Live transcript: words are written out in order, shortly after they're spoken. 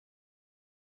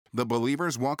The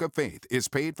Believer's Walk of Faith is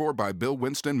paid for by Bill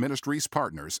Winston Ministries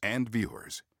partners and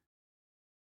viewers.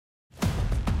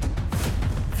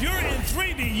 If you're in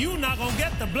 3D, you're not going to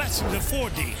get the blessings of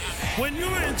 4D. When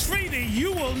you're in 3D,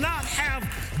 you will not have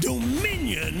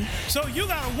dominion. So you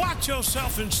got to watch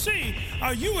yourself and see,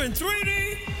 are you in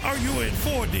 3D or are you in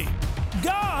 4D?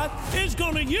 God is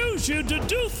going to use you to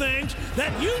do things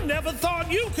that you never thought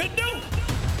you could do.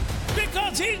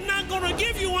 Because he's not going to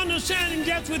give you understanding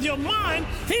just with your mind.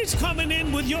 He's coming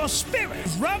in with your spirit.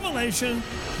 Revelation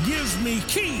gives me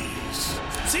keys.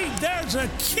 See, there's a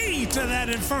key to that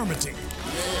infirmity.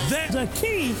 There's a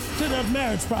key to that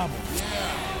marriage problem.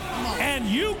 And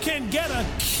you can get a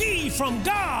key from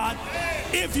God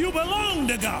if you belong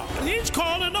to God. He's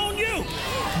calling on you.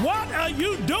 What are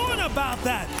you doing about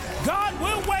that? God,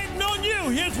 we're waiting on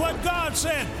you. Here's what God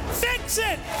said. Fix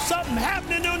it. Something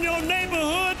happening in your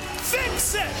neighborhood.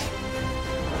 Fix it.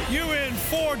 You're in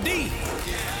 4D.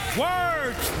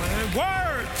 Words, man,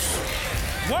 words.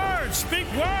 Words. Speak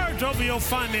words over your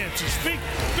finances. Speak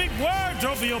words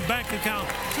over your bank account.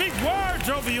 Speak words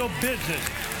over your business.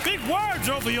 Speak words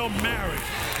over your marriage.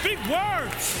 Speak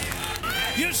words.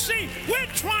 You see, we're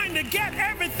trying to get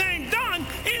everything done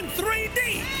in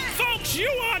 3D. Folks, you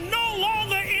are no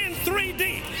longer in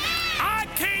 3D. I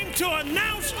came to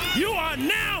announce you are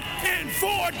now in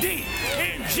 4D.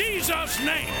 In Jesus'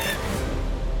 name.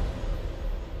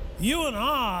 You and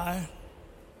I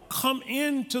come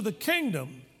into the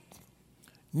kingdom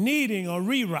needing a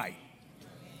rewrite.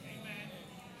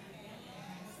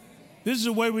 This is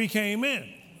the way we came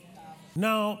in.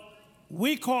 Now,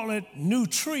 we call it new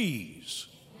trees.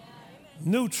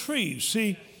 New trees.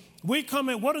 See, we come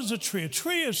in, what is a tree? A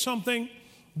tree is something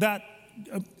that,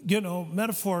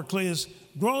 metaphorically is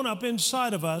grown up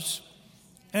inside of us,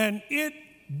 and it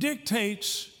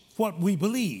dictates what we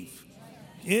believe.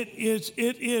 If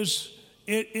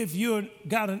you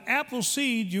got an apple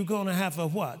seed, you're going to have a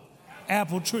what?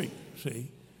 Apple tree,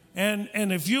 see? And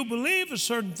if you believe a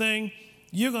certain thing,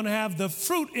 you're going to have the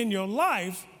fruit in your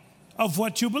life of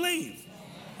what you believe.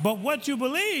 But what you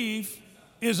believe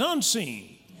is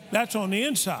unseen. That's on the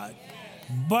inside.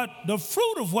 But the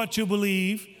fruit of what you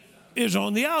believe is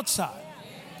on the outside.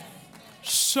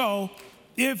 So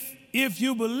if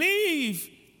you believe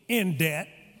in debt,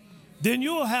 then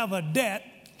you'll have a debt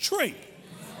tree.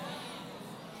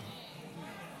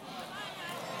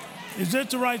 Is that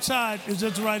the right side? Is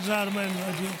that the right side of man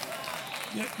right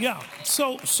here? Yeah.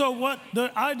 So what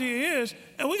the idea is,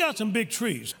 and we got some big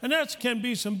trees, and that can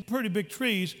be some pretty big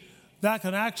trees that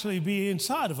can actually be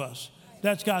inside of us.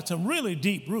 That's got some really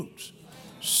deep roots.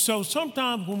 So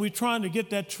sometimes when we're trying to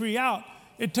get that tree out,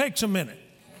 it takes a minute.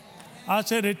 I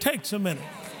said it takes a minute.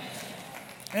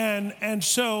 And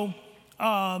so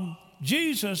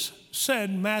Jesus said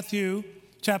in Matthew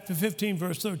chapter 15,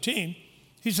 verse 13,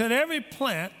 he said, every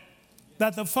plant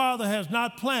that the Father has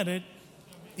not planted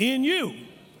in you,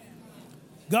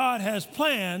 God has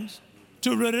plans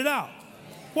to root it out.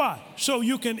 Why? So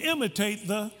you can imitate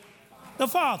the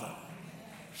Father.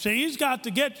 See, he's got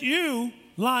to get you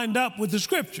lined up with the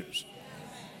scriptures.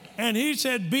 And he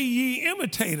said, be ye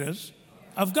imitators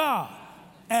of God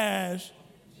as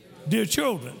dear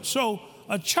children. So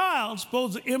a child's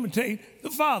supposed to imitate the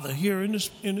Father here in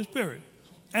the spirit.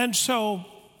 And so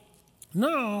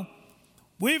now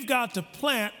we've got to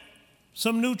plant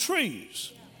some new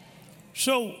trees.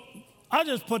 So I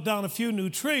just put down a few new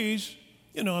trees,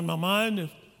 in my mind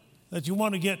that you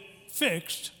want to get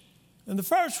fixed. And the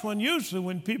first one, usually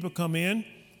when people come in,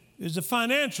 is the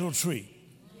financial tree.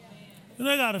 And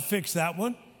I got to fix that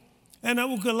one. And that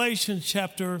was Galatians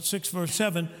chapter 6, verse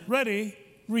 7. Ready?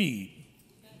 Read.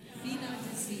 Be not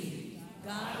deceived.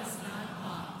 God is not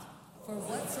mocked. For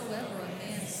whatsoever a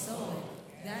man soweth,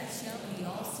 that shall he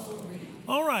also reap.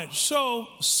 All right. So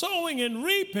sowing and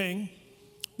reaping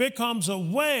becomes a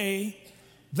way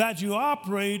that you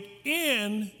operate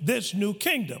in this new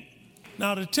kingdom.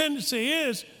 Now, the tendency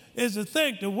is to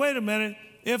think that, wait a minute,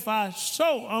 if I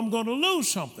sow, I'm going to lose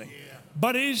something. Yeah.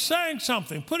 But he's saying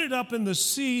something. Put it up in the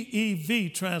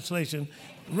CEV translation.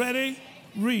 Ready?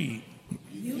 Read.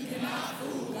 You cannot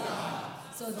fool God,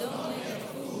 so don't make a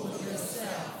fool of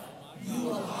yourself. You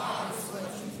will harvest what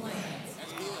you plant.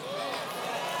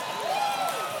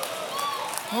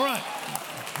 All right.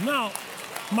 Now,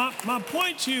 my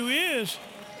point to you is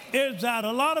that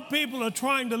a lot of people are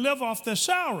trying to live off their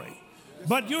salary.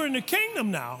 But you're in the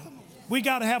kingdom now. We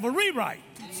got to have a rewrite.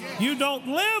 You don't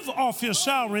live off your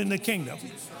salary in the kingdom.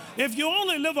 If you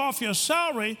only live off your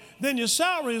salary, then your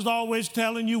salary is always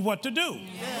telling you what to do.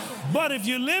 But if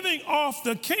you're living off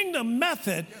the kingdom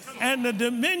method and the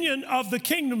dominion of the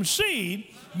kingdom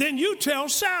seed, then you tell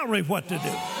salary what to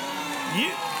do.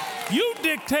 You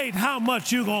dictate how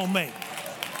much you're going to make.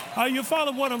 Are you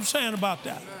following what I'm saying about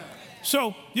that?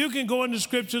 So you can go in the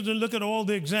scriptures and look at all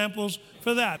the examples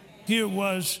for that. Here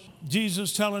was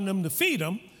Jesus telling them to feed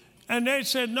them, and they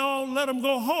said, no, let them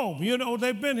go home. You know,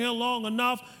 they've been here long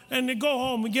enough, and they go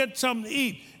home and get something to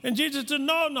eat. And Jesus said,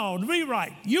 no,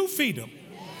 rewrite. You feed them.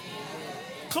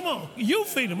 Come on, you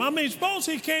feed them. I mean, suppose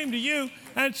he came to you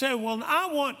and said, well, I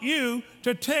want you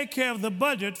to take care of the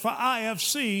budget for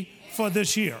IFC for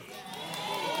this year.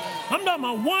 I'm talking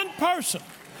about one person,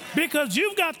 because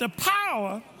you've got the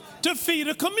power to feed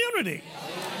a community.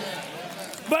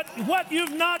 But what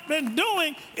you've not been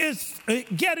doing is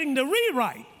getting the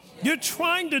rewrite. You're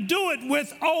trying to do it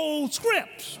with old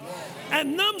scripts.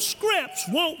 And them scripts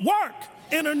won't work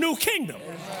in a new kingdom.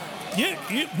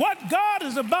 What God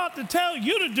is about to tell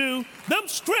you to do, them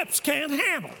scripts can't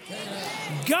handle.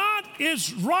 God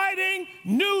is writing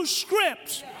new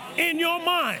scripts in your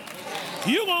mind.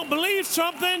 You're going to believe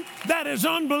something that is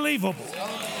unbelievable.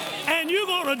 And you're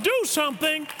going to do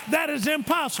something that is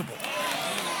impossible.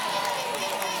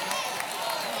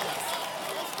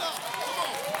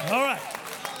 All right.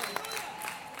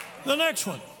 The next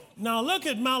one. Now look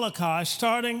at Malachi,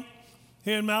 starting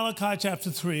here in Malachi chapter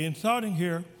 3 and starting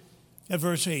here at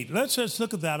verse 8. Let's just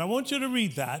look at that. I want you to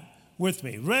read that with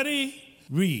me. Ready?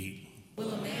 Read.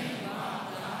 Will a man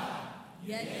rob God?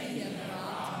 Yet he hath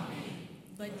robbed me.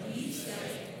 But ye shall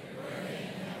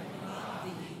rob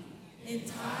thee. In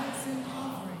tithes and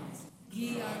offerings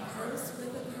ye are cursed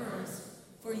with a curse,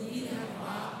 for ye have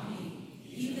robbed me,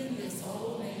 even this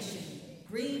whole nation.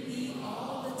 Bring ye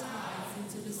all the tithes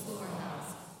into the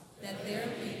storehouse, that there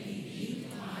may be meat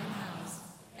in mine house,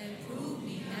 and prove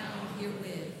me now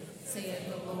herewith, saith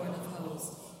the Lord of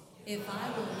hosts. If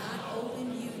I will not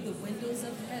open you the windows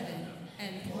of heaven,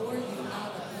 and pour you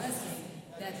out a blessing,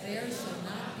 that there shall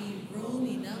not be room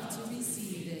enough to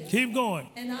receive it. Keep going.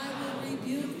 And I will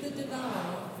rebuke the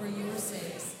devourer for your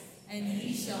sakes, and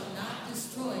he shall not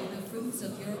destroy the fruits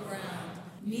of your ground,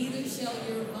 neither shall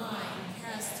your vine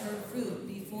cast her fruit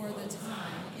before the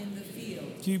time in the field.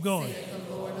 Keep going. Saith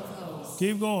the Lord of hosts.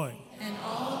 Keep going. And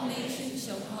all nations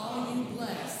shall call you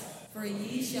blessed, for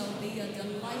ye shall be a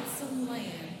delightsome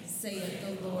land, saith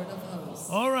the Lord of hosts.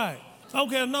 All right.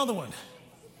 Okay, another one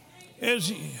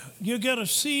is you get a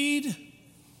seed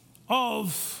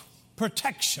of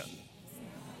protection.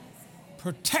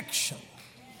 Protection.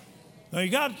 Now you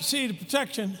got the seed of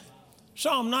protection.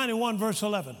 Psalm 91, verse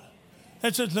 11.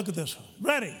 It says, look at this one.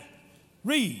 Ready?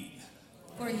 Read.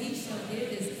 For he shall give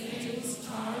his angels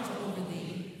charge over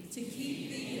thee, to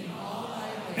keep thee in all thy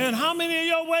ways. And how many of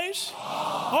your ways?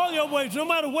 All your ways. No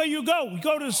matter where you go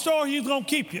to the store, he's going to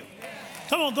keep you.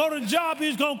 Come on, go to the job,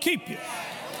 he's going to keep you.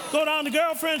 Go down to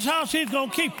girlfriend's house, he's going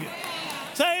to keep you.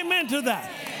 Say amen to that.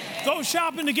 Go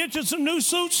shopping to get you some new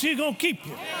suits, he's going to keep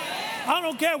you. I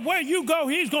don't care where you go,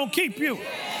 he's going to keep you.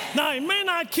 Now, he may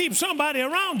not keep somebody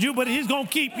around you, but he's going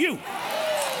to keep you.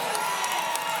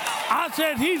 I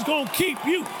said he's going to keep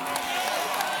you.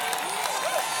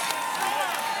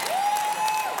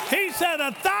 He said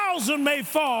 1,000 may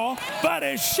fall, but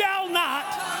it shall not,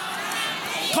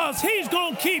 because he's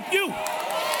going to keep you.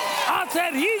 I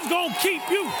said he's going to keep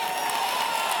you.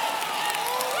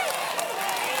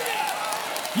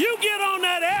 You get on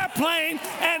that airplane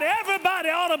and everybody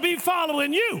ought to be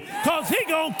following you, because he's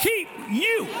going to keep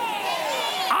you.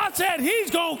 I said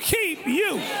he's going to keep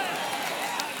you.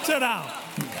 Sit down.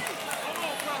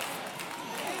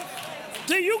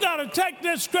 See, you got to take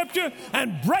this scripture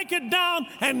and break it down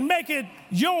and make it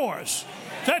yours.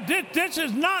 That this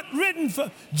is not written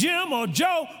for Jim or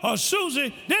Joe or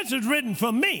Susie. This is written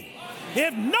for me.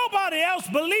 If nobody else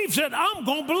believes it, I'm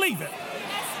going to believe it.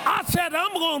 I said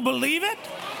I'm going to believe it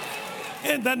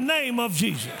in the name of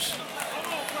Jesus.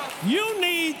 You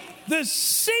need the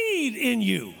seed in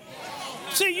you.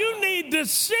 See, you need the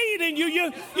seed in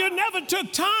you. You never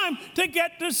took time to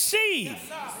get the seed.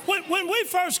 When we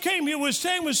first came here, we were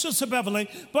staying with Sister Beverly,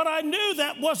 but I knew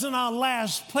that wasn't our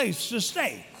last place to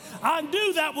stay. I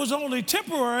knew that was only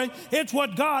temporary. It's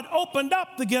what God opened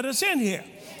up to get us in here.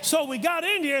 So we got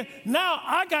in here. Now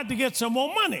I got to get some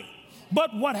more money.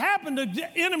 But what happened, the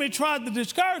enemy tried to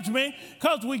discourage me,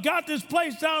 because we got this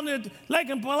place down at Lake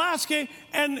and Pulaski,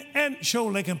 and show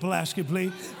Lake and Pulaski,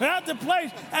 please. We got the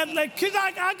place at Lake, because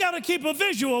I got to keep a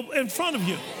visual in front of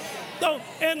you. So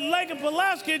in Lake and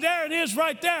Pulaski, there it is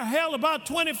right there, held about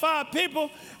 25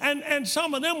 people, and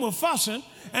some of them were fussing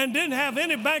and didn't have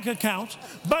any bank accounts,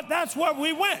 but that's where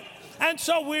we went. And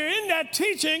so we're in that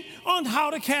teaching on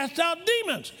how to cast out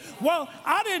demons. Well,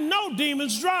 I didn't know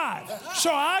demons drive.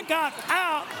 So I got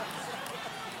out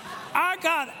I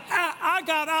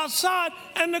got outside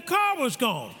and the car was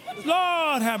gone.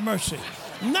 Lord have mercy.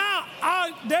 Now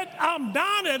I'm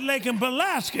down at Lake in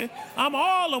Pulaski. I'm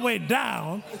all the way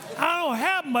down. I don't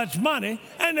have much money,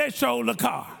 and they sold the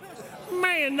car.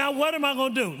 Man, now what am I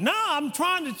going to do? Now I'm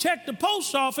trying to check the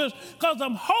post office because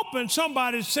I'm hoping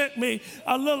somebody sent me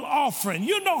a little offering.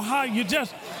 You know how you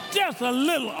just a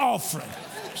little offering.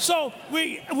 So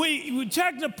we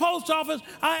check the post office.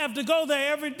 I have to go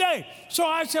there every day. So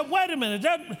I said, wait a minute,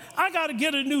 I got to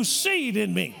get a new seed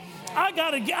in me. I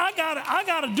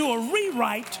gotta do a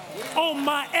rewrite on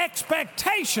my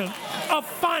expectation of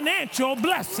financial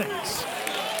blessings.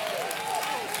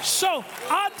 So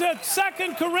I took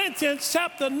 2 Corinthians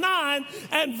chapter 9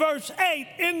 and verse 8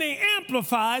 in the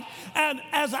Amplified, and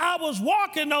as I was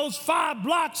walking those 5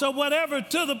 blocks or whatever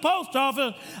to the post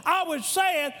office, I was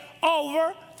saying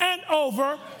over and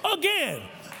over again,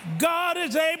 God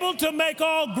is able to make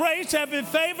all grace, every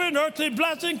favor, and earthly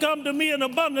blessing come to me in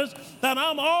abundance, that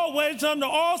I'm always under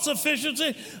all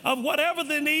sufficiency of whatever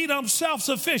the need. I'm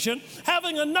self-sufficient,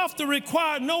 having enough to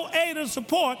require no aid or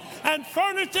support, and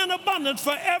furnished in abundance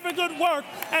for every good work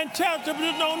and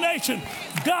charitable donation.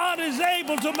 God is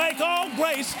able to make all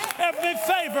grace, every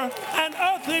favor, and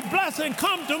earthly blessing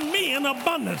come to me in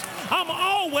abundance. I'm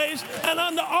always and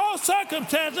under all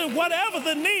circumstances, whatever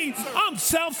the need, I'm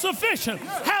self-sufficient,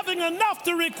 having enough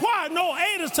to require no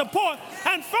aid or support,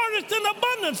 and furnished in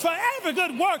abundance for every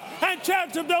good work and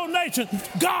charitable donation.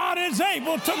 God is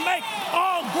able to make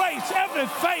all grace, every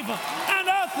favor, and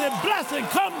earthly blessing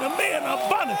come to me in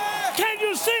abundance. Can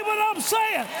you see what I'm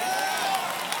saying?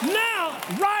 Now,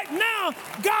 right now,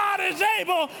 God is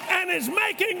able and is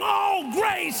making all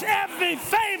grace, every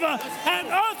favor, and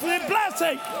earthly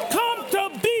blessing come to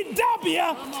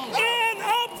BW in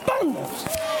abundance.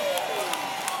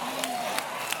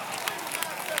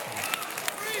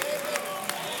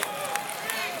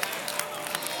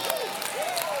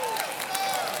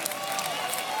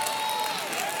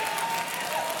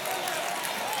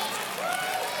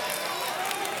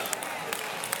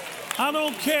 I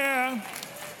don't care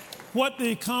what the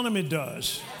economy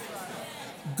does.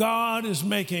 God is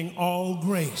making all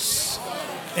grace,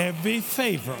 every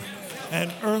favor,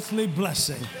 and earthly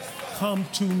blessing come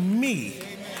to me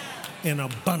in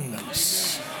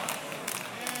abundance.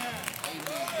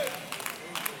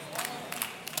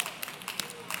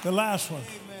 The last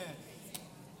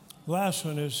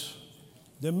one is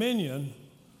dominion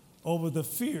over the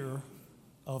fear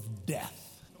of death.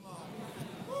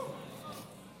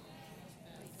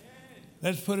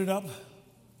 Let's put it up.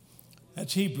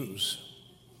 That's Hebrews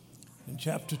in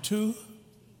chapter 2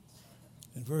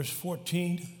 and verse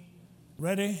 14.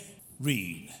 Ready?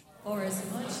 Read. For as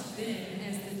much then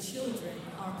as the children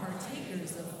are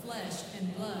partakers of flesh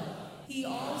and blood, he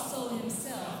also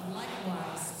himself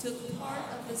likewise took part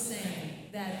of the same,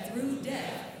 that through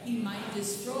death he might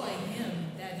destroy him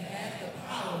that had the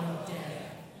power of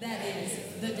death, that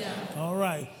is, the devil. All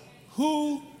right.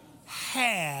 Who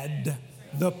had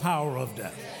the power of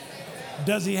death?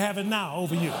 Does he have it now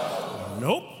over you?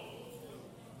 Nope.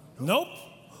 Nope.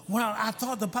 Well, I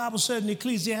thought the Bible said in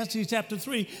Ecclesiastes chapter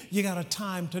 3, you got a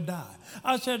time to die.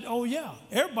 I said, oh yeah,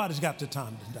 everybody's got the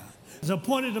time to die. It's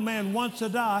appointed a man once to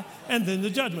die and then the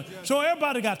judgment. So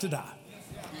everybody got to die.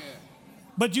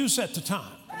 But you set the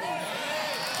time.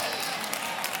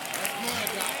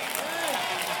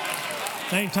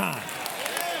 Ain't time.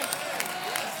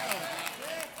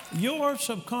 Your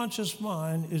subconscious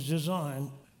mind is designed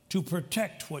to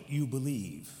protect what you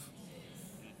believe.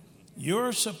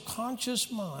 Your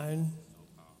subconscious mind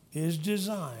is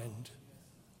designed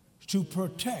to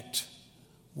protect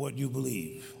what you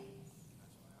believe.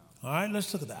 All right,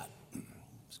 let's look at that.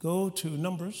 Let's go to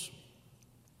Numbers.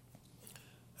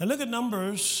 And look at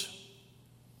Numbers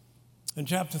in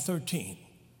chapter 13.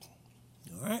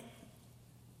 All right?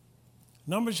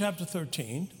 Numbers chapter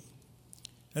 13.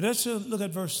 And let's look at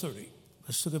verse 30.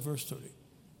 Let's look at verse 30.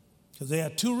 Because they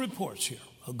had 2 reports here.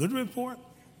 A good report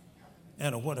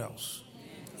and a what else?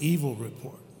 Evil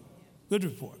report. Good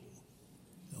report.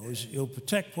 It'll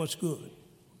protect what's good.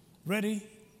 Ready?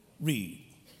 Read.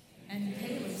 And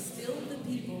Caleb stilled the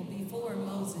people before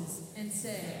Moses and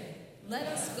said, let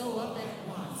us go up at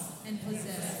once and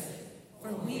possess it,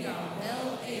 for we are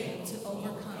well able to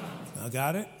overcome it. I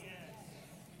got it?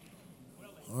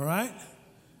 All right.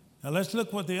 Now let's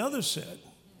look what the other said.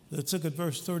 Let's look at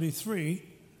verse 33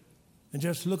 and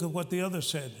just look at what the other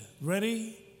said.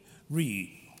 Ready?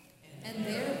 Read. And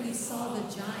there we saw the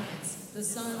giants, the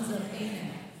sons of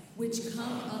Anak, which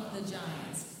come of the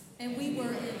giants. And we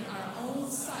were in our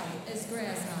own sight as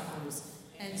grasshoppers,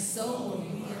 and so were we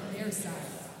in their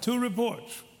sight. 2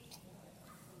 reports.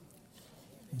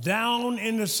 down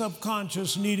in the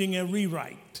subconscious needing a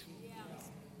rewrite.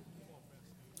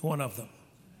 One of them.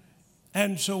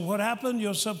 And so what happened?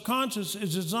 Your subconscious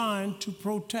is designed to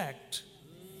protect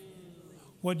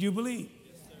what you believe.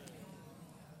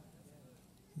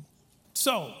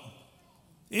 So,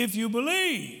 if you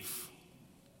believe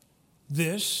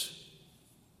this,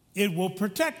 it will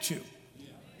protect you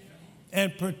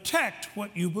and protect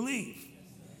what you believe.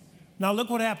 Now look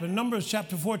what happened. Numbers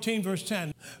chapter 14, verse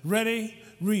 10. Ready?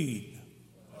 Read.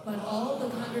 But all the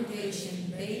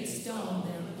congregation made stone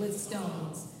them with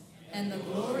stones, and the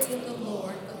glory of the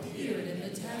Lord appeared in the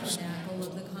tabernacle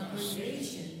of the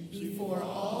congregation before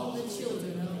all the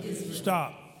children of Israel.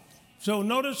 Stop. So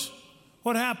notice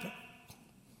what happened.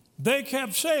 They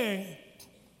kept saying,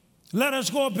 let us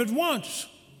go up at once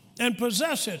and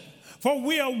possess it, for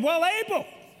we are well able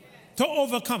to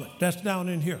overcome it. That's down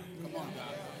in here.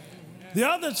 The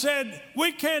other said,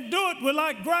 we can't do it. We're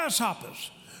like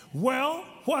grasshoppers. Well,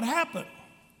 what happened?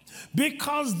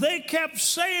 Because they kept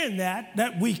saying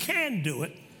that we can do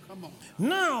it.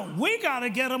 Now, we got to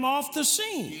get them off the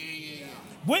scene.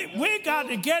 We got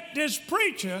to get this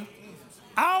preacher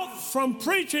out from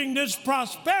preaching this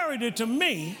prosperity to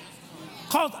me,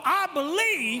 because I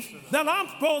believe that I'm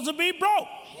supposed to be broke.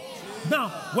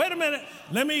 Now, wait a minute.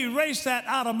 Let me erase that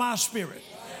out of my spirit.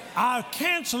 I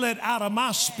cancel it out of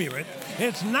my spirit.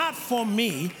 It's not for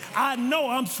me. I know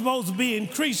I'm supposed to be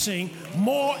increasing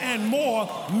more and more,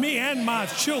 me and my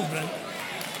children.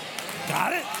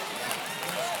 Got it?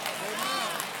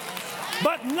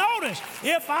 But notice,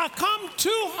 if I come too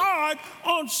hard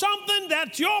on something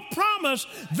that's your promise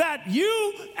that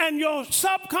you and your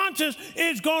subconscious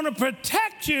is going to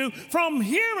protect you from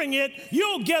hearing it,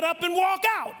 you'll get up and walk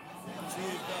out.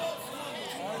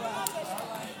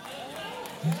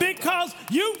 Because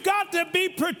you've got to be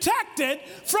protected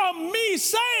from me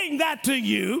saying that to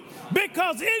you,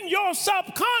 because in your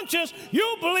subconscious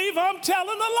you believe I'm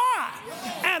telling a lie.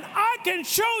 And I can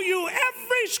show you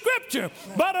every scripture,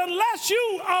 but unless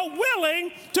you are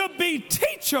willing to be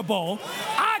teachable,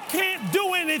 I can't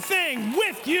do anything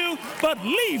with you but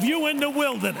leave you in the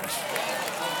wilderness.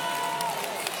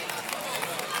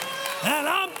 And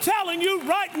I'm telling you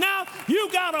right now, you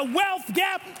got a wealth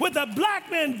gap with the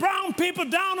black and brown people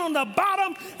down on the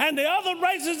bottom and the other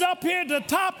races up here at the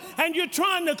top, and you're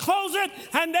trying to close it,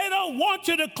 and they don't want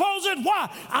you to close it.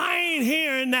 Why? I ain't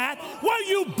hearing that. Well,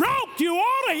 you broke. You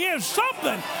ought to hear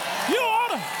something. You ought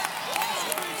to.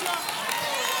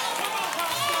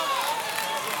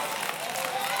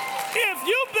 If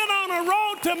you've been on a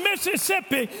road to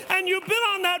Mississippi and you've been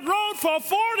on that road for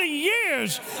 40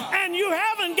 years and you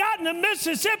haven't gotten to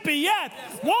Mississippi yet,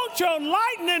 won't your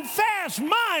lightning fast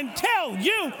mind tell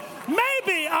you,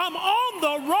 maybe I'm on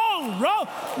the wrong road.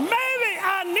 Maybe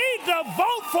I need to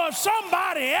vote for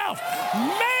somebody else.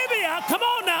 Maybe come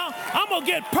on now, I'm going to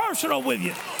get personal with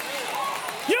you.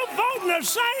 You're voting the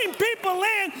same people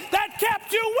in that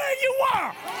kept you where you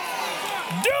are.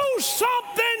 Do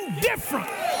something different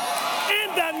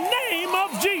in the name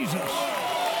of Jesus.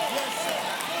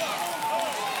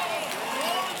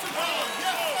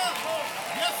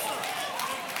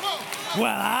 Well,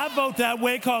 I vote that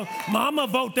way because mama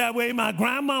vote that way, my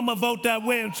grandmama vote that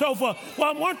way, and so forth.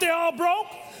 Well, weren't they all broke?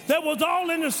 They was all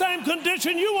in the same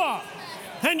condition you are.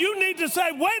 And you need to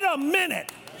say, wait a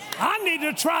minute. I need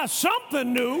to try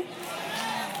something new.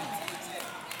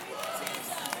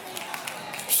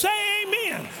 Say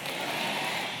amen.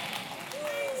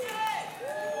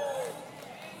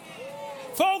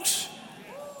 Folks,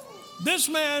 this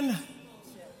man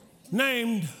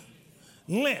named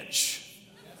Lynch,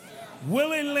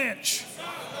 Willie Lynch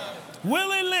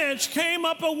came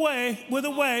up with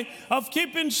a way of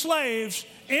keeping slaves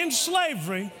in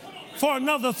slavery for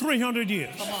another 300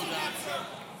 years.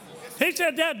 He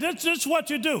said, Dad, this is what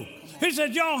you do. He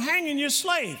said, y'all hanging your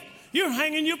slave. You're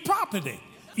hanging your property.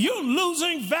 You're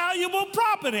losing valuable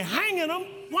property, hanging them.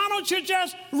 Why don't you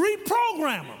just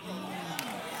reprogram them?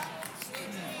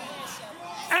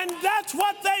 And that's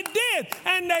what they did.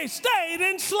 And they stayed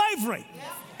in slavery.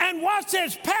 And watch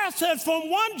this, passed it from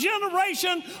one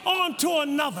generation on to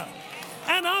another.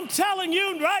 And I'm telling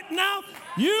you right now,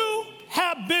 you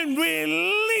have been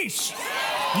released.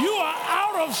 You are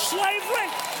out of slavery.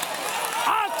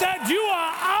 I said you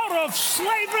are out of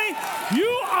slavery.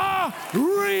 You are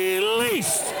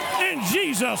released in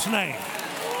Jesus' name.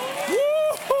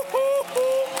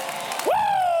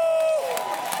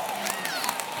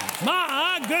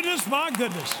 My goodness, my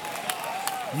goodness.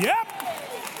 Yep.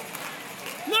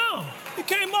 No, he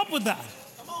came up with that.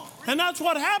 And that's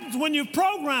what happens when you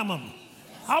program them.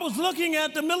 I was looking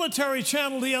at the military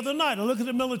channel the other night. I look at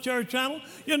the military channel,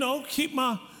 keep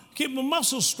my keep my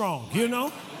muscles strong, you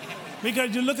know?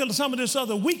 Because you look at some of this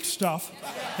other weak stuff,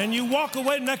 and you walk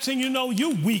away, next thing you know,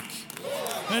 you're weak.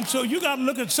 And so you got to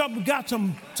look at something got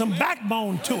some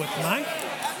backbone to it, right?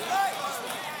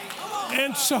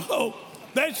 And so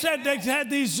they said they had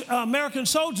these American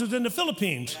soldiers in the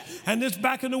Philippines, and this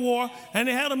back in the war, and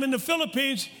they had them in the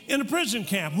Philippines in a prison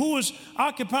camp. Who was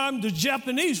occupying? The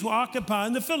Japanese were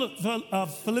occupying the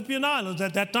Philippine Islands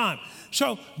at that time.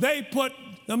 So they put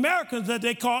the Americans that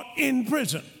they caught in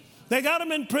prison. They got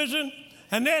them in prison,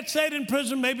 and they had stayed in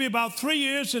prison maybe about 3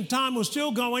 years, and time was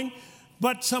still going.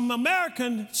 But some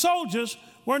American soldiers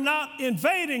were not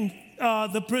invading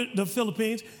the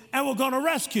Philippines and were going to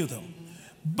rescue them.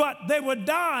 But they were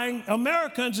dying,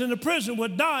 Americans in the prison were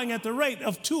dying at the rate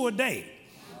of 2 a day.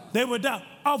 They were dying.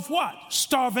 Of what?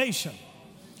 Starvation.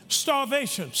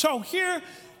 Starvation. So here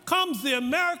comes the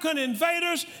American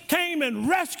invaders, came and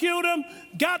rescued them,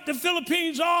 got the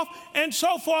Philippines off, and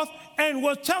so forth, and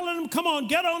was telling them, come on,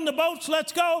 get on the boats,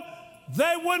 let's go.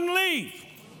 They wouldn't leave.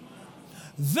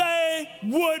 They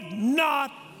would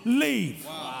not leave.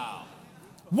 Wow.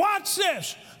 Watch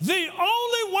this. The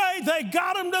only way they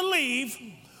got them to leave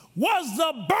was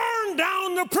to burn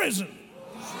down the prison.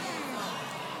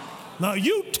 Now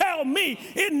you tell me,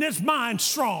 isn't this mind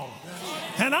strong?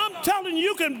 And I'm telling you,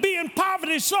 you can be in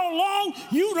poverty so long,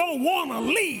 you don't want to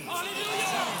leave.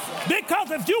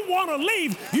 Because if you want to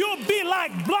leave, you'll be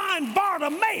like blind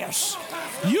Bartimaeus.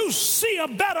 You see a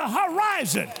better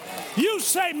horizon. You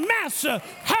say, Master,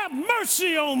 have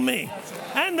mercy on me.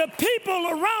 And the people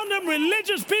around them,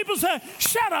 religious people, say,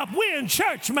 shut up, we're in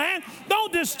church, man.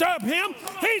 Don't disturb him.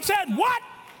 He said, what?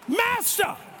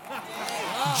 Master,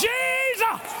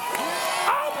 Jesus,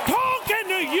 I'm talking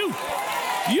to you.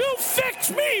 You fix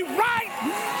me right.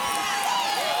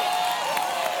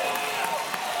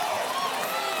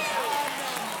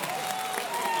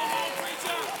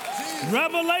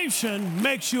 Revelation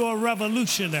makes you a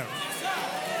revolutionary.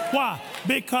 Why?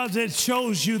 Because it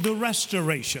shows you the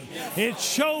restoration. It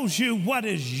shows you what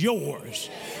is yours.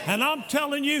 And I'm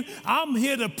telling you, I'm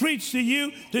here to preach to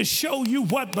you, to show you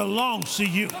what belongs to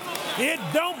you. It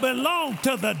don't belong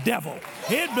to the devil.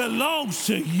 It belongs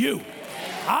to you.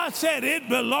 I said it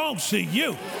belongs to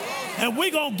you. And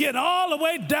we're going to get all the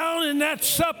way down in that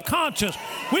subconscious.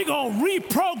 We're going to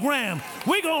reprogram.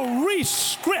 We're going to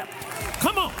re-script.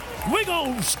 Come on. We're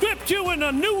going to script you in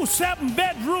a new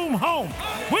 7-bedroom home.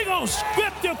 We're going to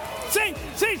script you.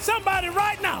 See somebody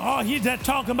right now. Oh, he's just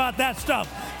talking about that stuff.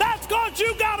 That's because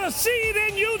you got a seed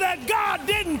in you that God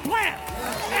didn't plant.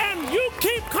 And you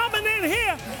keep coming in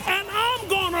here, and I'm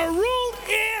going to root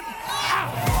it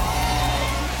out.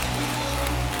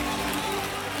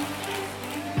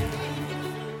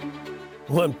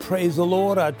 Well, praise the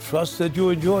Lord. I trust that you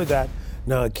enjoy that.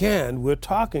 Now, again, we're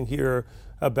talking here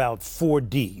about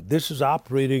 4D. This is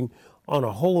operating on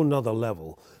a whole nother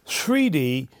level.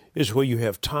 3D is where you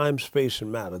have time, space,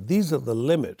 and matter. These are the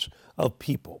limits of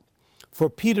people. For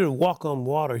Peter to walk on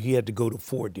water, he had to go to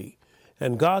 4D.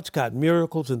 And God's got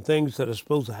miracles and things that are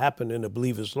supposed to happen in a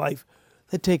believer's life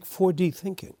that take 4D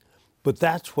thinking. But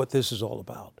that's what this is all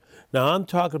about. Now, I'm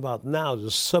talking about now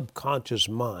the subconscious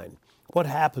mind. What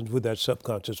happens with that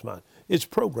subconscious mind? It's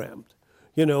programmed.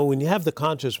 You know, when you have the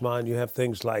conscious mind, you have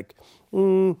things like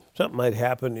something might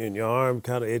happen in your arm,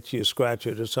 kind of itchy or scratch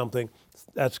it or something.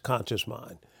 That's conscious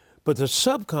mind. But the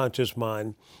subconscious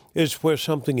mind is where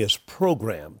something is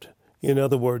programmed. In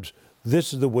other words,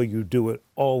 this is the way you do it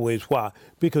always. Why?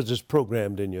 Because it's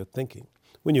programmed in your thinking.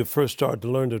 When you first start to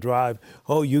learn to drive,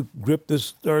 oh, you grip the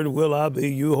steering wheel, I'll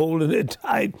be you holding it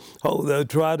tight. Oh, they'll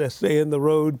try to stay in the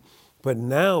road. But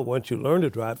now, once you learn to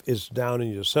drive, it's down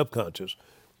in your subconscious.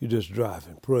 You're just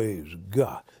driving. Praise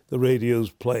God. The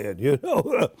radio's playing, you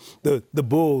know. the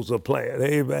Bulls are playing.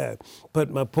 Amen.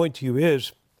 But my point to you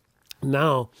is,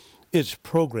 now it's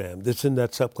programmed. It's in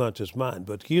that subconscious mind.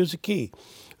 But here's the key.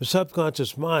 The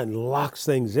subconscious mind locks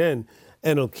things in,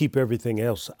 and it'll keep everything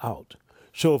else out.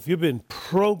 So if you've been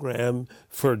programmed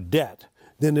for debt,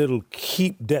 then it'll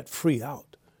keep debt-free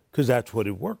out, because that's what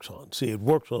it works on. See, it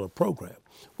works on a program.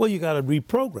 Well, you got to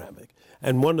reprogram it.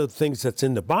 And one of the things that's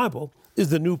in the Bible is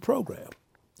the new program.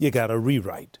 You got to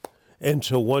rewrite. And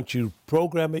so once you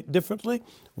program it differently,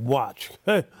 watch.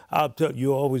 I'll tell you,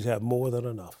 you always have more than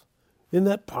enough. Isn't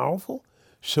that powerful?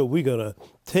 So we're going to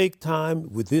take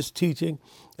time with this teaching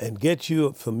and get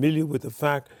you familiar with the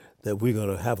fact that we're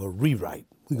going to have a rewrite.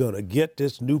 We're going to get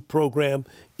this new program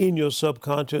in your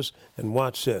subconscious, and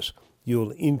watch this.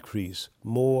 You'll increase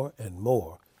more and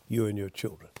more, you and your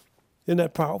children. Isn't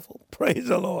that powerful? Praise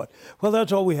the Lord. Well,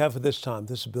 that's all we have for this time.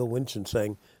 This is Bill Winston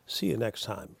saying, see you next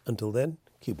time. Until then,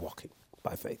 keep walking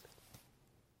by faith.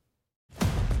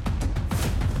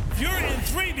 If you're in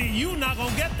 3D, you're not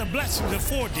going to get the blessings of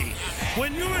 4D.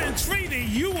 When you're in 3D,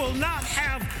 you will not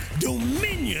have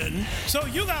dominion. So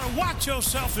you got to watch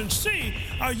yourself and see,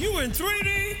 are you in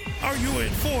 3D or are you in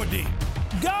 4D?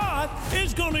 God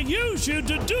is going to use you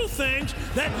to do things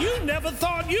that you never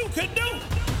thought you could do.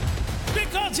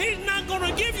 Because he's not going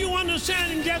to give you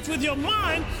understanding just with your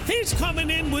mind. He's coming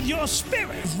in with your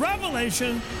spirit.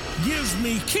 Revelation gives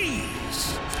me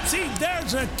keys. See,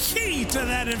 there's a key to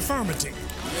that infirmity.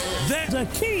 There's a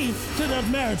key to that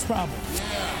marriage problem.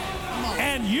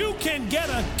 And you can get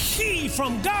a key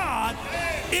from God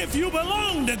if you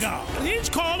belong to God. He's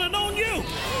calling on you.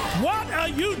 What are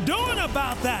you doing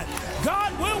about that?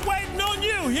 God, we're waiting on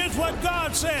you. Here's what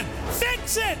God said.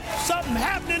 Fix it. Something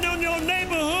happening in your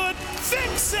neighborhood.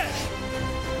 Fix it.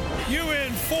 You're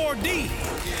in 4D.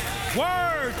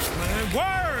 Words, man,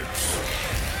 words.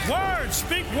 Words.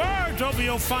 Speak words over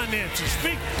your finances.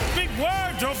 Speak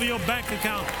words over your bank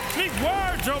account. Speak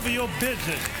words over your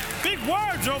business. Speak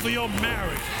words over your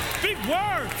marriage. Speak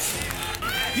words.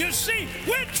 You see,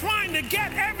 we're trying to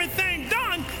get everything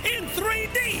done in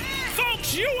 3D.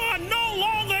 Folks, you are no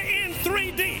longer in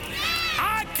 3D.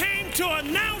 I came to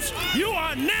announce you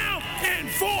are now in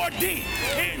 4D.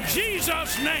 In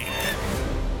Jesus' name.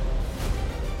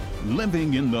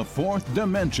 Living in the Fourth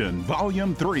Dimension,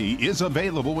 Volume 3 is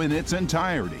available in its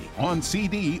entirety on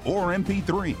CD or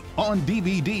MP3, on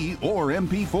DVD or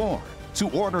MP4. To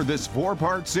order this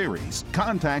 4-part series,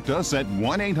 contact us at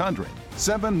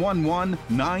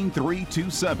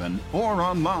 1-800-711-9327 or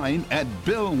online at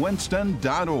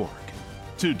billwinston.org.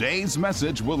 Today's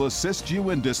message will assist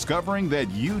you in discovering that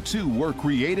you too were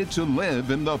created to live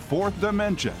in the fourth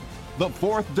dimension. The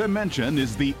fourth dimension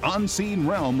is the unseen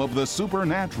realm of the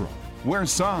supernatural, where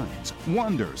signs,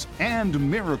 wonders, and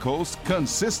miracles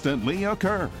consistently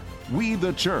occur. We,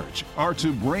 the church, are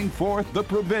to bring forth the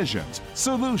provisions,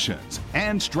 solutions,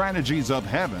 and strategies of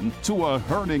heaven to a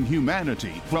hurting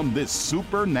humanity from this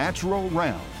supernatural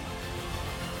realm.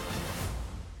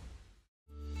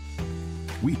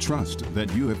 We trust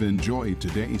that you have enjoyed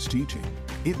today's teaching.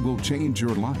 It will change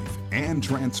your life and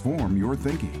transform your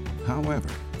thinking. However,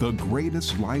 the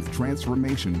greatest life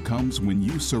transformation comes when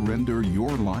you surrender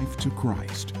your life to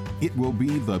Christ. It will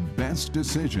be the best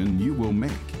decision you will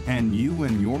make, and you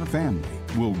and your family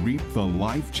will reap the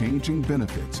life-changing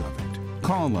benefits of it.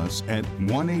 Call us at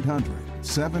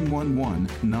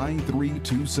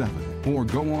 1-800-711-9327 or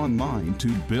go online to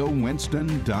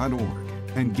billwinston.org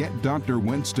and get Dr.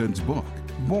 Winston's book,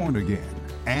 Born Again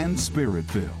and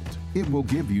Spirit-Filled. It will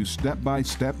give you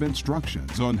step-by-step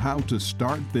instructions on how to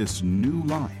start this new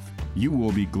life. You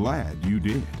will be glad you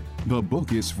did. The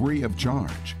book is free of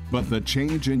charge, but the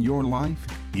change in your life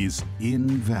is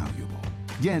invaluable.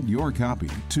 Get your copy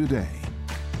today.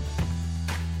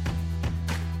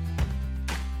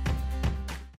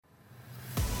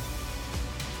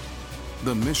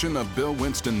 The mission of Bill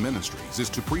Winston Ministries is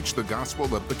to preach the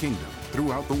gospel of the kingdom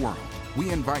throughout the world. We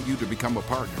invite you to become a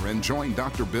partner and join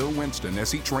Dr. Bill Winston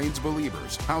as he trains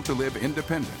believers how to live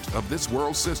independent of this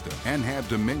world system and have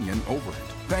dominion over it.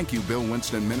 Thank you, Bill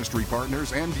Winston Ministry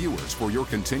partners and viewers, for your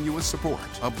continuous support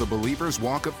of the Believer's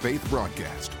Walk of Faith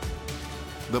broadcast.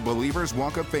 The Believer's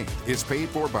Walk of Faith is paid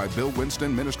for by Bill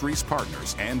Winston Ministries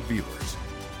partners and viewers.